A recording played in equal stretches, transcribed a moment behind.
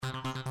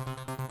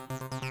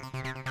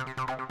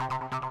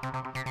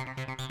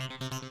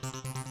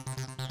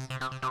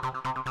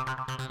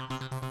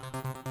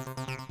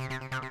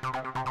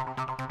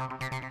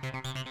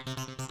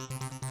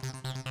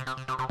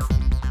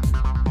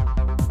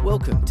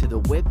Welcome to the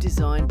Web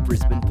Design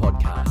Brisbane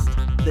podcast,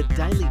 the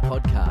daily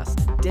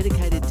podcast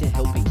dedicated to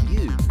helping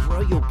you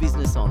grow your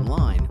business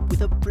online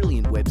with a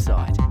brilliant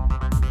website.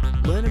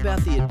 Learn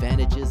about the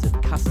advantages of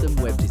custom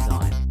web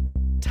design,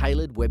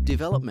 tailored web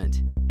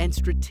development, and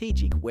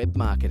strategic web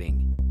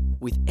marketing,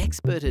 with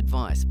expert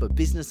advice for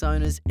business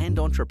owners and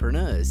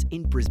entrepreneurs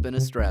in Brisbane,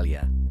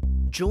 Australia.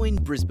 Join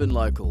Brisbane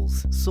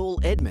locals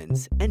Saul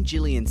Edmonds and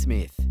Gillian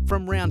Smith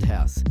from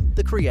Roundhouse,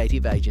 the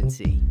creative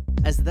agency,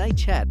 as they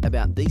chat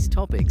about these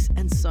topics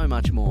and so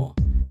much more.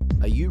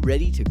 Are you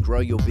ready to grow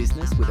your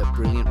business with a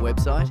brilliant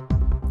website?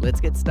 Let's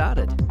get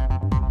started.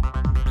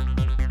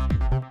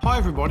 Hi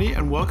everybody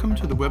and welcome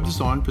to the Web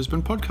Design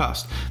Brisbane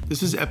podcast.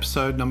 This is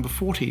episode number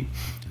 40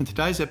 and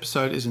today's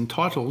episode is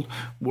entitled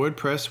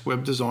WordPress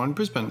Web Design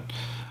Brisbane.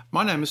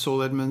 My name is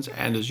Saul Edmonds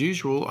and as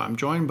usual I'm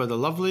joined by the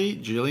lovely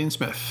Gillian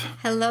Smith.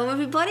 Hello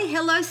everybody.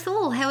 Hello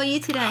Saul. How are you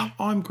today?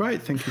 I'm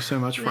great. Thank you so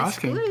much for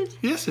asking. Good.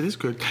 Yes, it is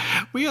good.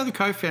 We are the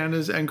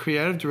co-founders and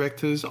creative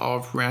directors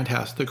of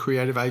Roundhouse, the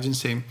creative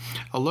agency,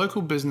 a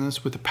local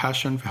business with a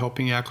passion for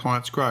helping our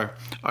clients grow.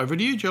 Over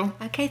to you, Jill.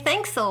 Okay,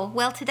 thanks Saul.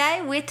 Well,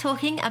 today we're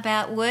talking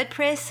about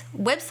WordPress,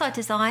 website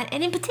design,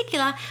 and in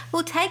particular,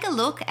 we'll take a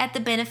look at the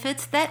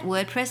benefits that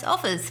WordPress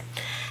offers.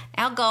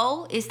 Our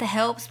goal is to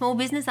help small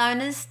business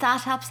owners,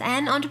 startups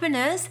and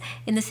entrepreneurs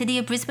in the city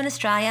of Brisbane,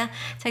 Australia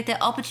take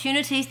their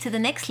opportunities to the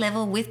next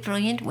level with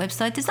brilliant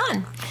website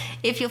design.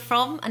 If you're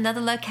from another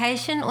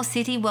location or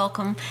city,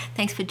 welcome.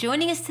 Thanks for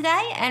joining us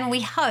today and we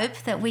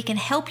hope that we can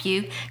help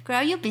you grow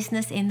your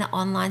business in the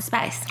online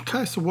space.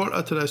 Okay, so what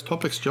are today's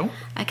topics, Jill?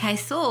 Okay,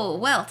 so,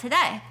 well,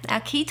 today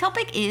our key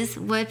topic is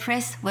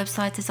WordPress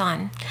website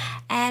design.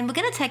 And we're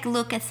going to take a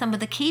look at some of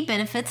the key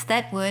benefits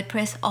that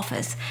WordPress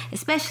offers,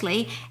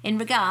 especially in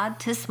regard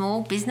to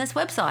small business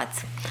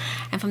websites.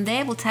 And from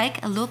there, we'll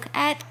take a look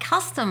at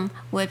custom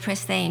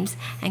WordPress themes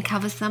and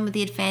cover some of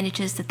the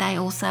advantages that they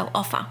also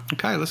offer.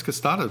 Okay, let's get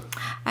started.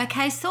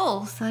 Okay,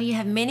 Saul, so you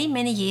have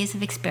many years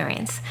of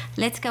experience.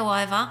 Let's go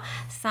over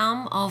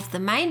some of the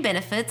main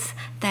benefits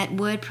that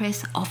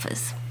WordPress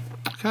offers.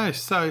 Okay,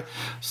 so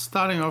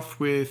starting off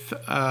with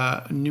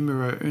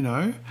numero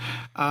uno,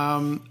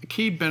 a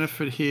key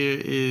benefit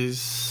here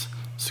is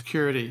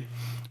security.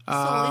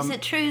 So is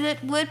it true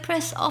that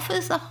WordPress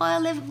offers a higher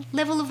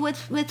level of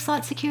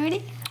website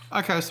security?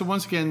 Okay, so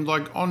once again,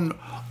 like on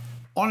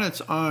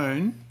its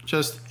own,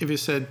 just if you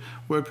said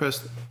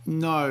WordPress,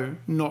 no,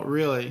 not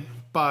really.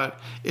 But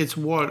it's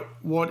what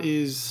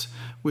is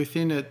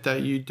within it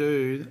that you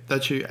do,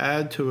 that you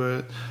add to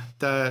it,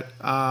 that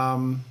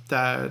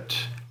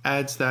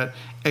adds that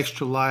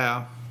extra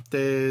layer.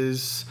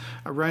 There's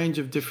a range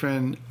of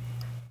different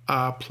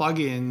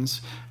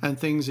plugins and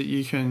things that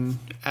you can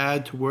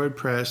add to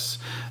WordPress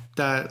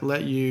that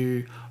let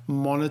you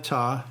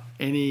monitor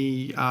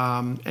any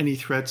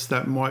threats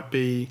that might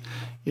be,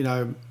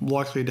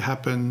 likely to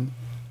happen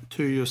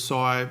to your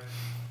site,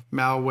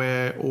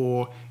 malware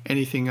or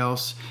anything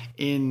else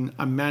in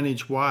a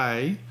managed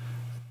way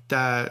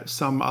that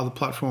some other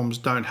platforms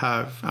don't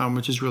have,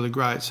 which is really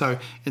great. So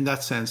in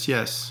that sense,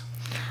 yes.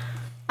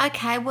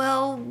 Okay,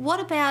 well, what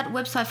about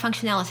website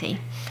functionality?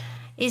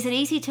 Is it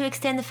easy to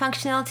extend the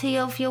functionality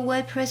of your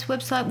WordPress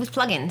website with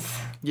plugins?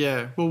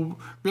 Yeah, well,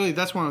 really,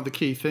 that's one of the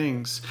key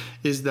things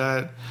is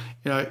that,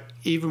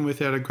 even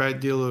without a great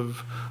deal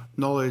of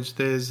knowledge,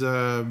 there's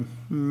a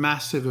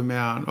massive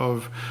amount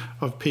of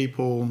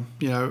people,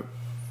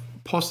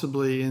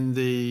 possibly in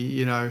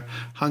the,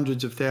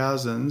 hundreds of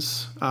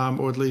thousands,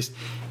 or at least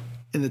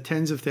in the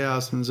tens of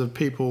thousands of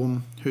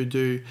people who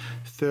do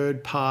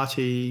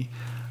third-party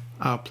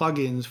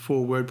plugins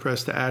for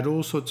WordPress to add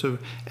all sorts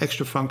of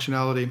extra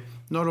functionality.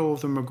 Not all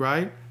of them are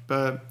great,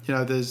 but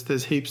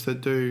there's heaps that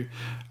do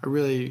a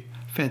really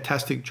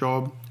fantastic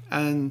job,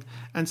 and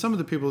some of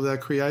the people that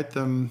create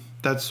them,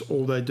 that's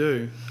all they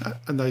do,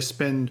 and they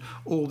spend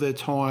all their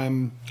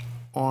time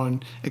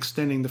on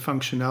extending the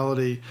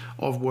functionality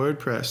of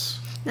WordPress.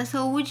 Now,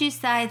 so would you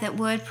say that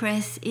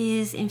WordPress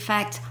is in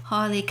fact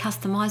highly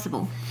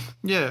customizable?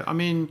 Yeah, I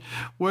mean,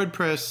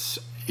 WordPress,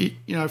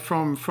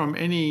 from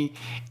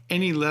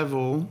any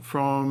level,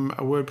 from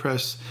a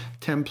WordPress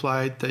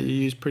template that you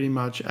use pretty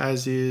much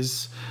as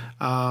is,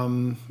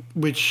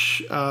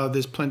 which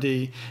there's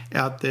plenty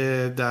out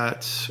there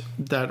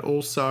that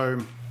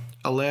also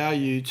allow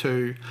you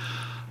to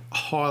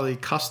highly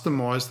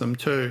customize them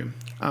too.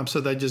 So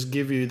they just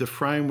give you the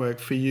framework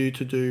for you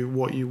to do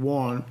what you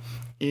want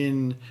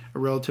in a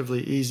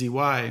relatively easy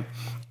way.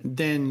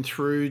 Then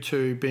through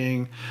to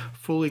being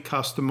fully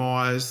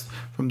customized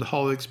from the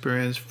whole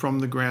experience from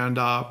the ground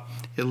up,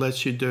 it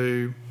lets you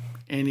do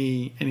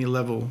any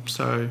level.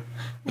 So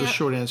the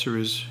short answer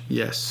is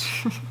yes.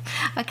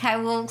 Okay,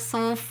 well,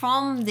 so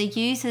from the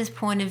user's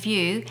point of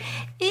view,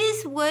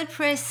 is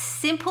WordPress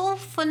simple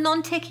for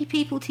non-techie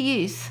people to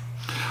use?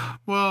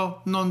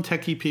 Well,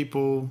 non-techie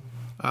people,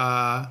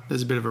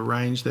 there's a bit of a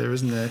range there,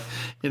 isn't there?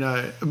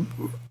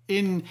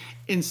 In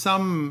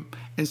some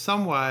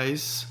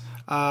ways,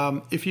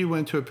 if you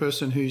went to a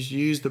person who's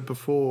used it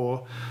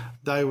before,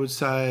 they would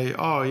say,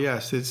 oh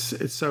yes,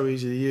 it's so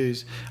easy to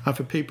use. And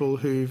for people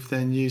who've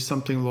then used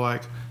something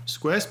like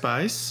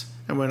Squarespace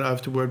and went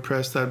over to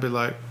WordPress, they'd be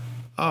like,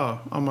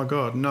 oh my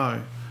God,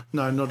 no,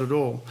 not at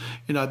all.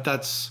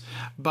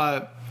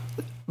 But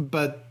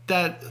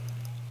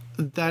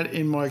that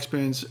in my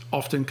experience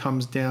often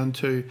comes down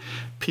to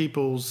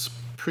people's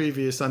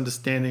previous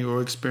understanding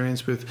or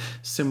experience with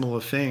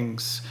similar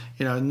things,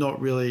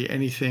 not really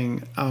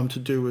anything to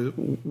do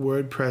with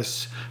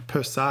WordPress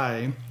per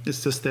se.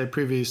 It's just their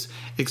previous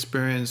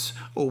experience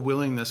or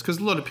willingness, because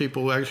a lot of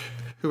people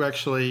who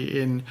actually,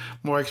 in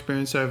my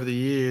experience over the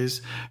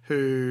years,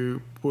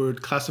 who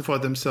would classify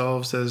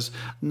themselves as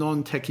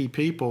non-techie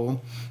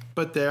people,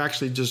 but they're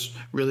actually just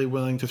really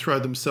willing to throw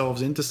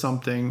themselves into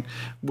something,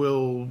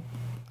 will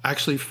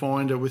actually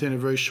find it within a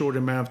very short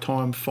amount of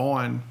time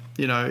fine.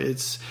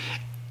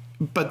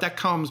 But that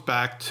comes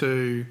back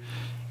to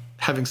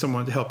having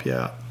someone to help you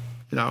out,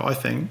 I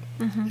think,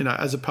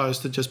 as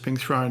opposed to just being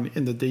thrown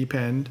in the deep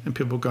end and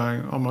people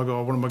going, oh my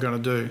God, what am I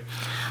going to do?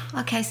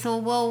 Okay, so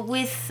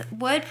with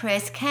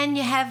WordPress, can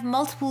you have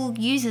multiple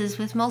users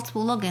with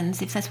multiple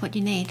logins if that's what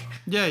you need?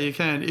 Yeah, you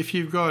can. If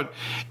you've got,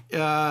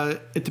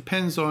 it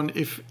depends on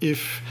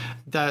if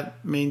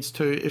that means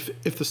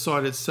if the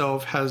site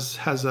itself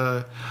has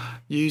a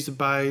user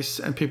base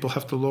and people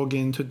have to log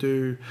in to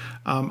do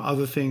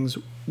other things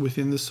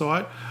within the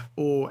site,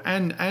 or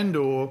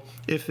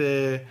if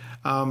they're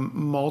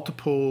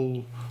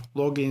multiple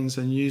logins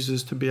and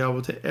users to be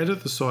able to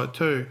edit the site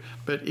too.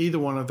 But either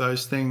one of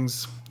those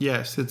things,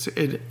 yes,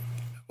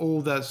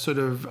 all that sort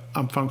of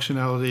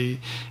functionality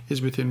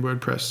is within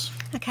WordPress.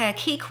 Okay, a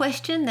key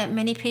question that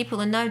many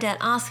people are no doubt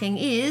asking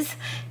is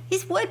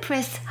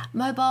WordPress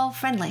mobile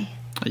friendly?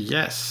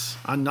 Yes,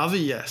 another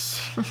yes.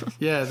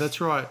 Yeah,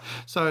 that's right.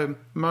 So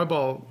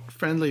mobile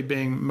friendly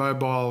being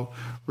mobile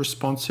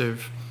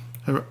responsive,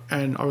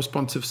 and a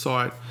responsive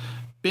site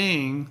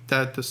being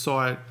that the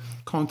site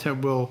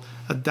content will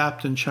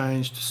adapt and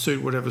change to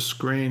suit whatever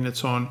screen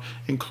it's on,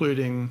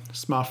 including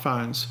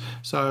smartphones.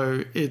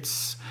 So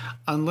it's,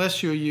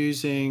 unless you're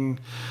using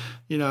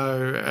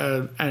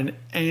an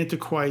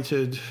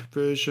antiquated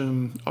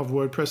version of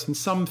WordPress, and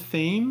some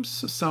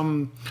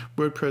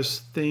WordPress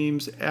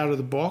themes out of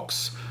the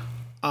box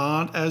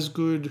aren't as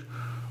good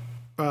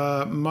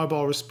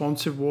mobile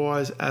responsive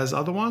wise as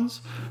other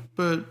ones,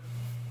 but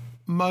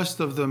most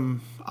of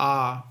them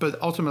are.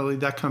 But ultimately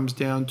that comes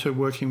down to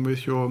working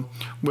with your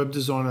web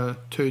designer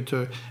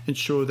to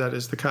ensure that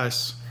is the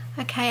case.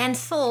 Okay, and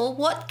Saul,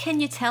 what can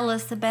you tell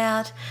us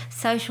about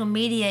social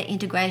media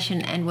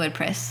integration and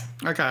WordPress?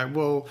 Okay,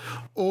 well,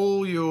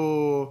 all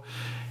your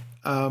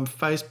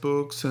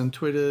Facebooks and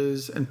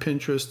Twitters and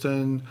Pinterest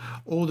and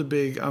all the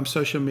big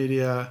social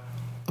media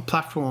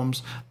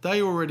platforms,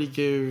 they already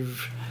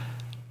give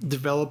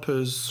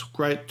developers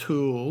great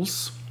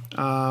tools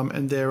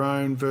and their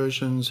own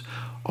versions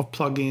of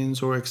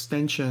plugins or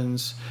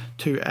extensions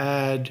to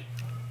add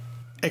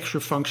extra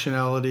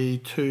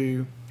functionality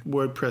to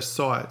WordPress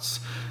sites.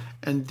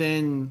 And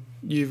then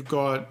you've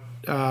got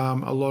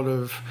a lot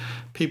of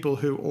people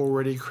who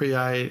already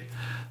create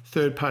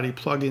third-party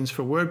plugins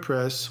for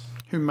WordPress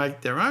who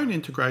make their own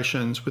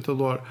integrations with a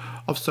lot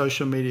of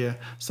social media.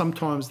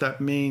 Sometimes that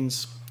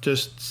means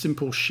just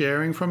simple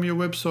sharing from your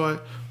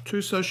website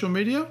to social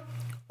media,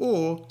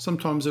 or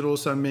sometimes it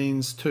also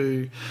means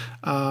to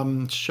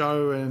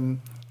show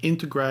and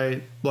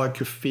integrate like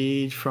your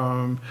feed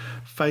from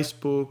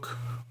Facebook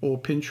or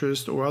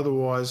Pinterest or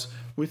otherwise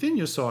within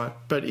your site.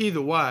 But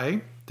either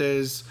way,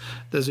 there's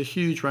a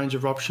huge range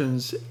of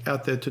options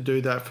out there to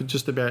do that for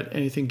just about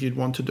anything you'd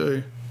want to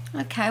do.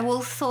 Okay,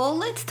 well, Saul,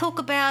 let's talk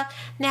about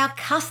now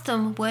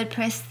custom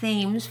WordPress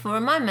themes for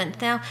a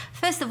moment. Now,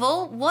 first of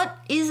all, what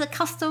is a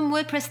custom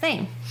WordPress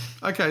theme?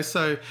 Okay,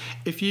 so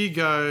if you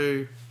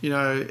go,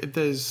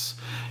 there's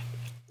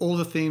all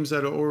the themes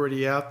that are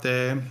already out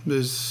there.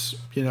 There's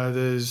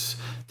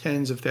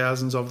tens of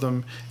thousands of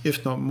them,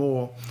 if not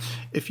more.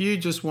 If you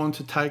just want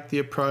to take the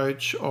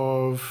approach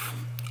of,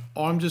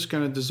 I'm just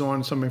going to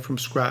design something from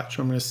scratch.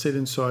 I'm going to sit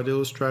inside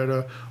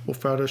Illustrator or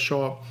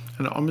Photoshop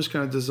and I'm just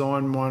going to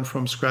design mine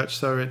from scratch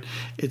so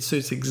it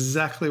suits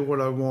exactly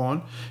what I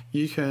want.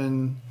 You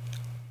can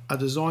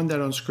design that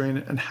on screen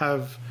and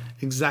have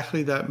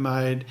exactly that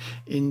made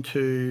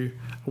into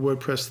a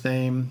WordPress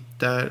theme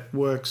that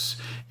works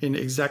in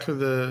exactly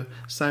the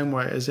same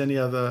way as any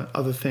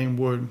other theme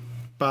would.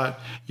 But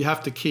you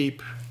have to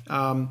keep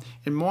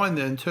in mind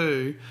then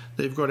too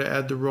that you've got to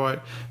add the right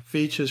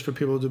features for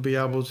people to be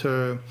able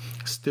to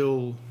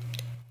still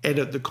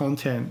edit the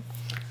content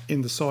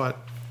in the site.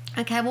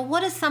 Okay, well,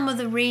 what are some of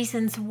the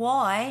reasons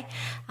why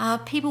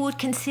people would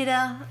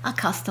consider a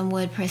custom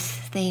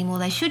WordPress theme, or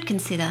they should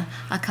consider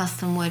a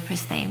custom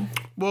WordPress theme?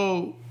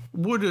 Well,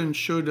 would and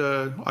should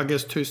are, I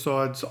guess, two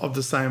sides of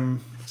the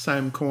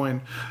same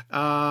coin.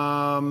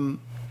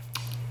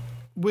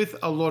 With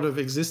a lot of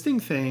existing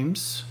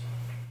themes,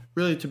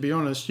 really, to be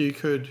honest, you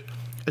could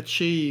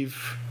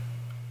achieve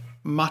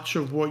much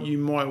of what you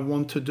might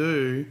want to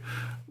do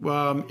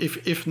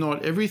if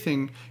not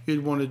everything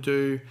you'd want to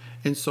do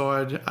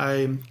inside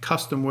a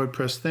custom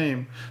WordPress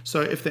theme.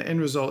 So if the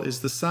end result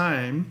is the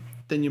same,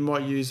 then you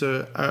might use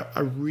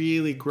a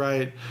really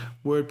great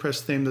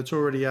WordPress theme that's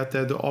already out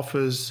there that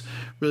offers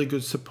really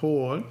good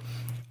support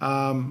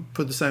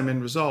for the same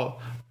end result.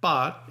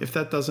 But if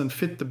that doesn't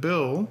fit the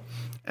bill,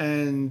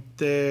 and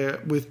there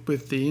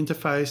with the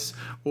interface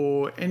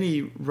or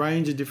any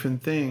range of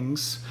different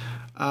things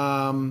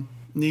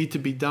need to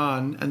be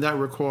done, and that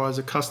requires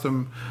a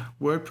custom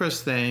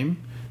WordPress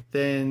theme,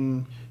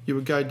 then you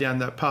would go down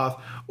that path.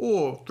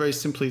 Or very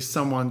simply,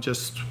 someone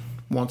just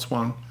wants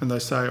one and they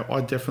say,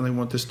 I definitely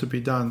want this to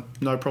be done.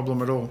 No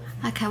problem at all.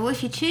 Okay, well,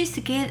 if you choose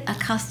to get a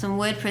custom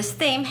WordPress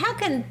theme, how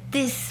can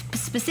this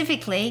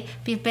specifically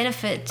be of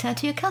benefit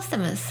to your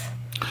customers?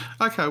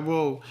 Okay,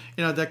 well,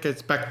 that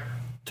gets back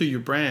to your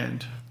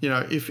brand.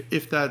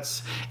 If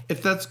that's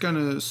going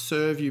to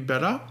serve you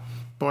better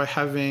by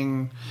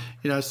having,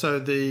 so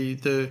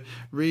the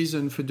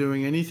reason for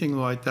doing anything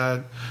like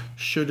that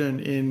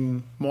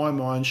in my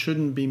mind,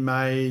 shouldn't be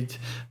made,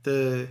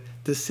 the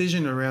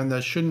decision around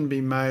that shouldn't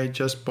be made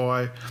just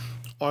by,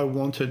 I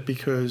want it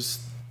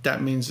because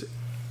that means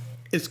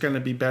it's going to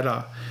be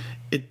better.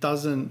 It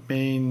doesn't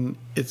mean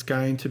it's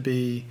going to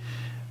be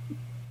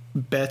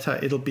better.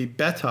 It'll be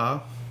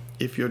better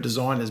if your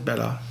design is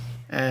better.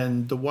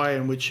 And the way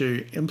in which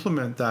you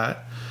implement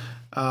that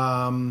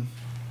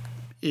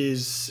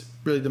is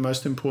really the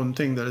most important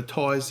thing, that it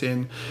ties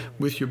in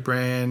with your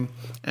brand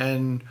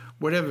and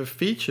whatever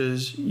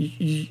features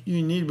you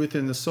need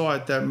within the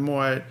site that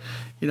might,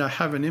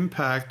 have an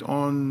impact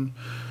on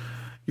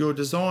your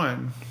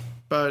design.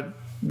 But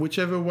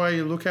whichever way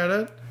you look at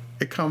it,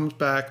 it comes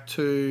back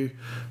to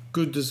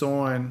good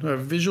design,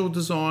 visual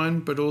design,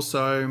 but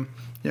also,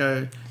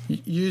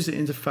 user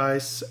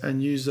interface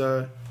and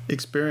user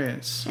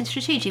experience. And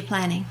strategic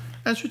planning.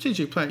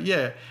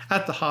 Yeah.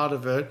 At the heart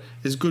of it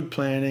is good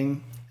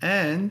planning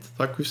and,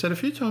 like we've said a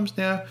few times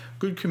now,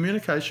 good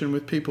communication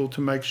with people to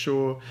make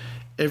sure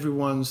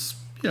everyone's,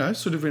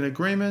 sort of in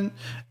agreement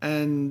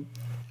and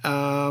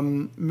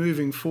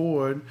moving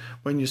forward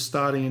when you're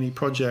starting any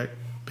project,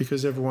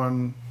 because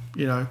everyone,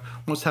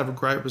 wants to have a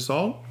great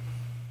result,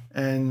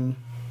 and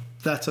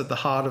that's at the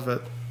heart of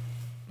it,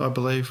 I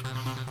believe.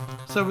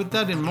 So with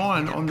that in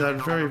mind, on that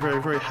very,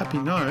 very, very happy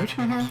note,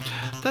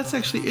 that's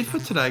actually it for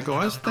today,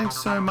 guys. Thanks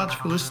so much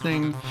for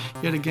listening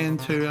yet again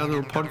to our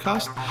little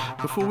podcast.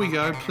 Before we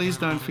go, please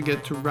don't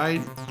forget to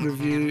rate,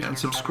 review, and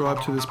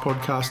subscribe to this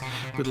podcast.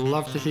 We'd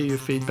love to hear your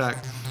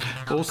feedback.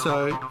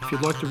 Also, if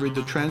you'd like to read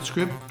the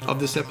transcript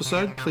of this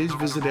episode, please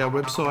visit our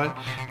website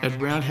at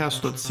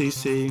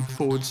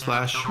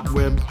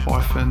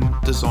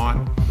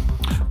roundhouse.cc/web-design.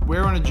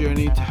 We're on a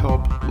journey to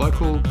help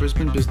local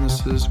Brisbane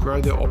businesses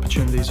grow their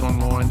opportunities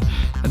online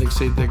and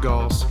exceed their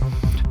goals.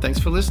 Thanks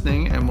for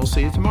listening, and we'll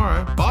see you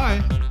tomorrow.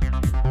 Bye.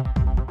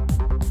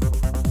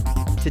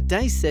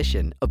 Today's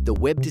session of the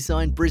Web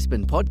Design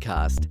Brisbane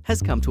podcast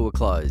has come to a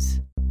close.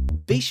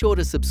 Be sure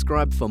to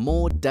subscribe for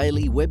more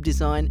daily web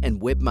design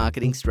and web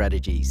marketing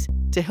strategies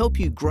to help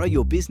you grow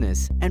your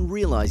business and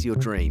realise your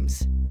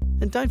dreams.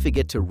 And don't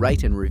forget to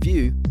rate and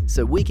review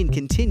so we can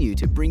continue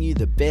to bring you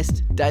the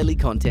best daily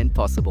content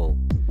possible.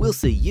 We'll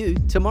see you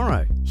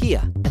tomorrow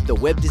here at the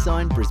Web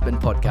Design Brisbane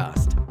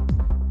podcast.